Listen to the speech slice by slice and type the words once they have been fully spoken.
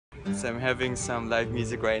So I'm having some live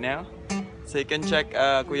music right now. So you can check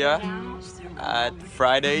Kuya at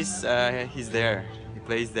Fridays. He's there. He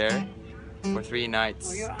plays there for 3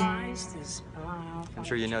 nights. I'm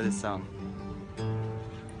sure you know this song.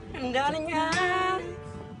 And darling, I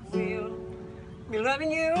will be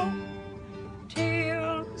loving you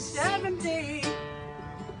till 70.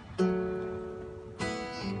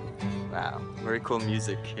 Wow, very cool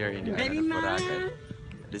music here in the island of Boracay.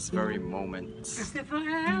 This very moment.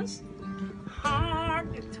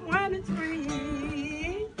 Heart at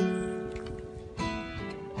 23.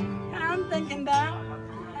 I'm thinking about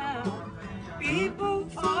how people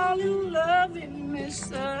fall in love in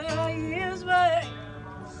mysterious ways.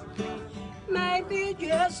 Maybe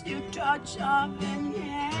just a touch of an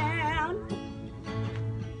hand.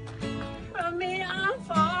 For me, I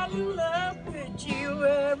fall in love with you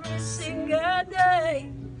every single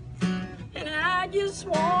day. And I just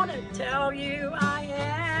want to tell you I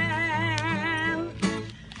am.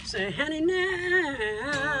 Say, honey,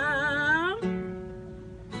 now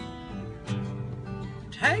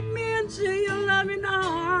take me into your loving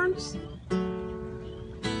arms.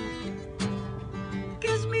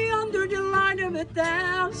 Kiss me under the light of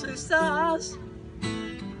 1,000 stars.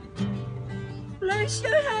 Place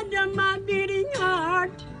your head on my beating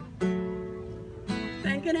heart.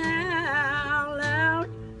 Thinking out loud,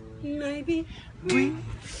 maybe we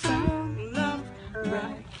found love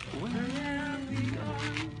right where we are.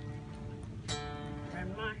 And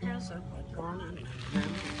my hair's up, but gone on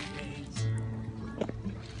memories.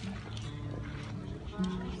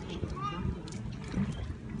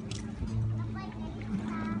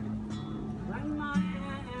 Run my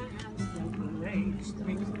hands and play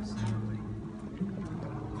strings aside.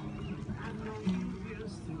 I know you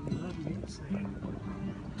used to love me the same.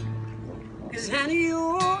 'Cause honey,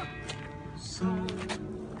 you're so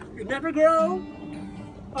you never grow.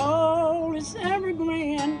 Oh, it's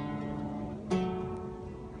evergreen.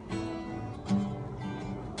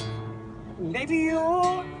 Baby,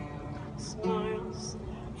 your smiles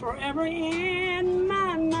forever in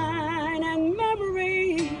my mind and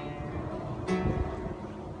memory.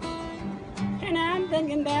 And I'm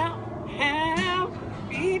thinking about how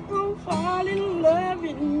people fall in love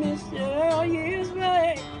in mysterious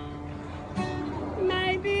ways.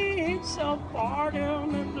 Maybe it's a part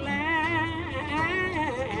of the plan.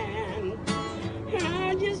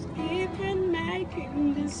 I just keep on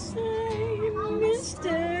making the same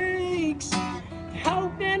mistakes,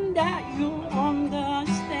 hoping that you'll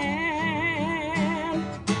understand.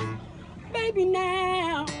 Baby,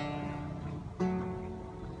 now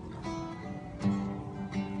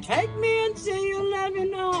take me into your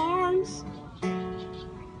loving arms.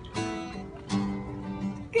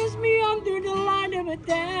 Kiss me under the light of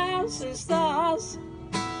 1,000 stars.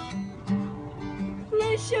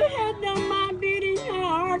 Place your head on my beating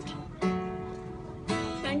heart.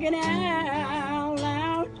 Thinking out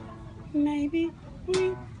loud, maybe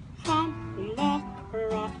we found love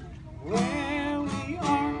right where we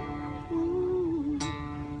are.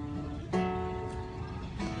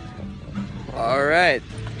 Alright,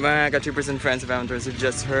 mga ka-troopers and friends of Amateurs, who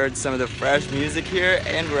just heard some of the fresh music here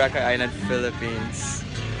in Boracay Island, Philippines.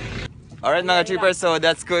 Alright mga troopers, so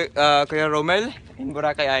that's Kuya Romel in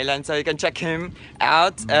Boracay Island. So you can check him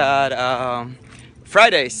out at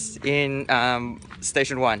Fridays in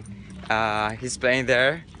Station 1. He's playing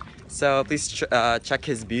there. So please check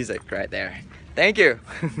his music right there. Thank you!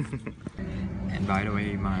 And by the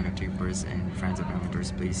way, mga troopers and friends of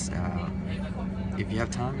Amateurs, please, if you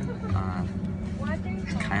have time,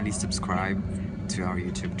 kindly subscribe to our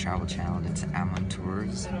YouTube travel channel. That's Amon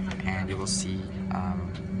Tours, and you will see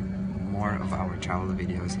more of our travel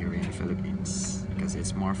videos here in the Philippines, because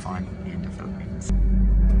it's more fun in the Philippines.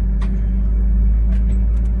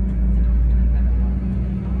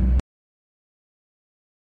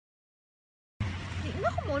 Di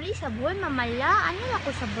na ko muli sa buwan, mamala. Ano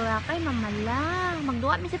ako sa Boracay, mamala.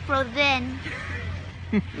 Magduwa mi si Frozen.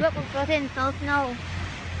 Duwa ko Frozen, snow snow.